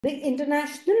The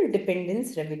International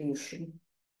Dependence Revolution.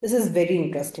 This is very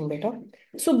interesting, beta.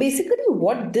 So basically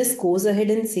what this goes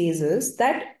ahead and says is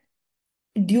that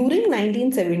during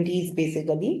 1970s,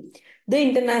 basically, the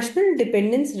International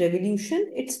Dependence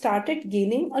Revolution, it started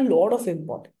gaining a lot of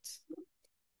importance.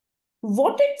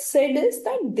 What it said is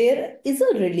that there is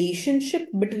a relationship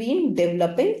between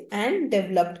developing and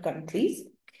developed countries.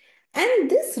 And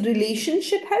this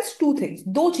relationship has two things.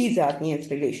 दो चीजें आती हैं इस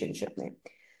relationship में.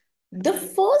 The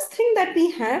first thing that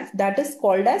we have that is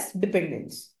called as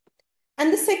dependence.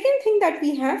 And the second thing that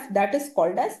we have that is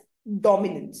called as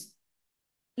dominance.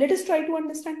 Let us try to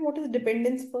understand what is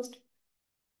dependence first.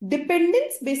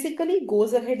 Dependence basically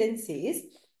goes ahead and says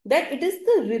that it is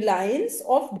the reliance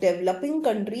of developing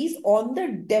countries on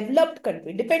the developed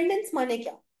country. Dependence माने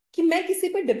क्या? कि मैं किसी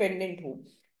पे dependent हूँ.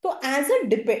 तो as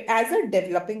a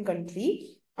developing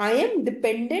country, I am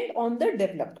dependent on the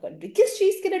developed country. किस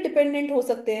चीज के लिए dependent हो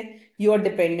सकते हैं? You are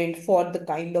dependent for the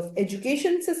kind of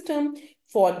education system,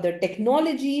 for the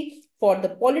technology, for the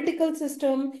political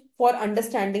system, for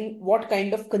understanding what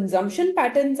kind of consumption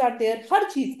patterns are there. हर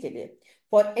चीज के लिए.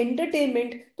 For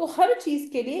entertainment. तो हर चीज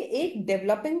के लिए एक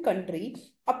डेवलपिंग कंट्री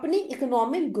अपनी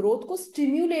इकोनॉमिक ग्रोथ को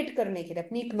स्टिम्युलेट करने के लिए,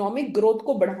 अपनी इकोनॉमिक ग्रोथ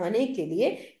को बढ़ाने के लिए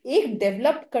एक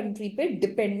डेवलप्ड कंट्री पे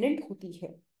डिपेंडेंट होती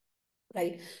है.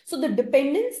 Right. So the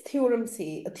dependence theory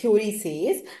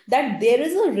says that there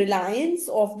is a reliance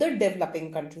of the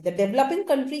developing country. The developing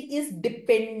country is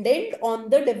dependent on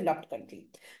the developed country.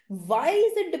 Why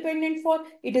is it dependent for?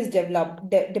 It is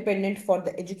dependent for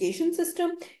the education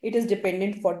system. It is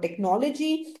dependent for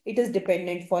technology. It is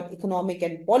dependent for economic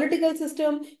and political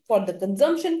system, for the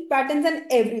consumption patterns and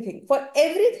everything. For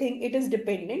everything, it is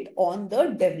dependent on the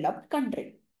developed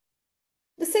country.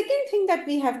 The second thing that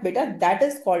we have, beta, that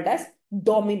is called as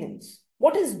dominance.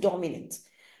 What is dominance?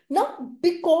 Now,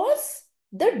 because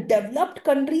the developed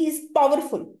country is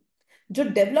powerful, जो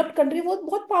developed country वो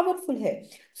बहुत powerful है,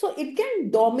 so it can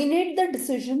dominate the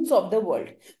decisions of the world.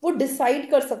 वो decide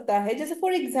कर सकता है. जैसे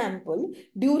for example,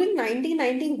 during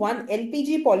 1991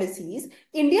 LPG policies,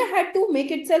 India had to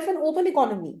make itself an open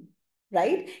economy.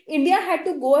 Right? India had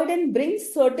to go ahead and bring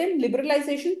certain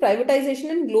liberalization,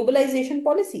 privatization, and globalization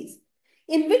policies,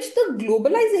 in which the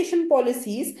globalization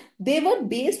policies, they were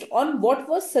based on what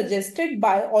was suggested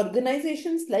by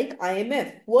organizations like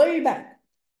IMF, World Bank.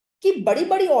 कि बड़ी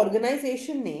बड़ी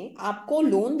organisation ने आपको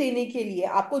loan देने के लिए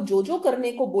आपको जो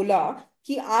करने को बोला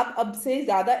कि आप अब से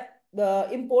ज्यादा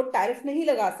इंपोर्ट टैरिफ नहीं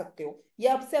लगा सकते हो,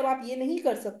 या अब आप ये नहीं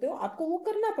कर सकते हो, आपको वो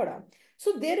करना पड़ा.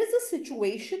 So there is a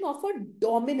situation of a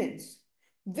dominance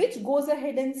which goes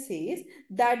ahead and says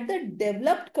that the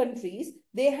developed countries,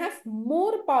 they have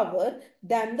more power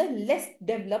than the less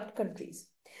developed countries.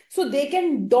 So they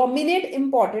can dominate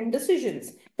important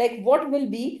decisions, like what will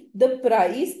be the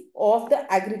price of the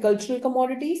agricultural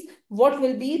commodities, what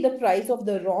will be the price of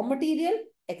the raw material,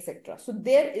 etc. So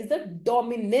there is the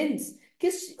dominance.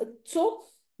 So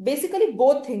basically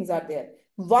both things are there.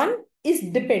 One is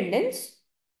dependence.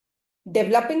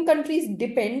 Developing countries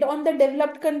depend on the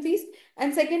developed countries.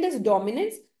 And second is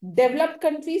dominance. Developed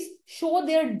countries show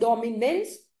their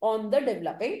dominance on the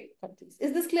developing countries.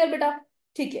 Is this clear, beta?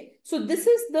 Okay. So this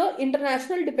is the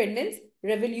international dependence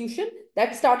revolution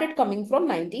that started coming from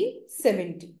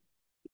 1970.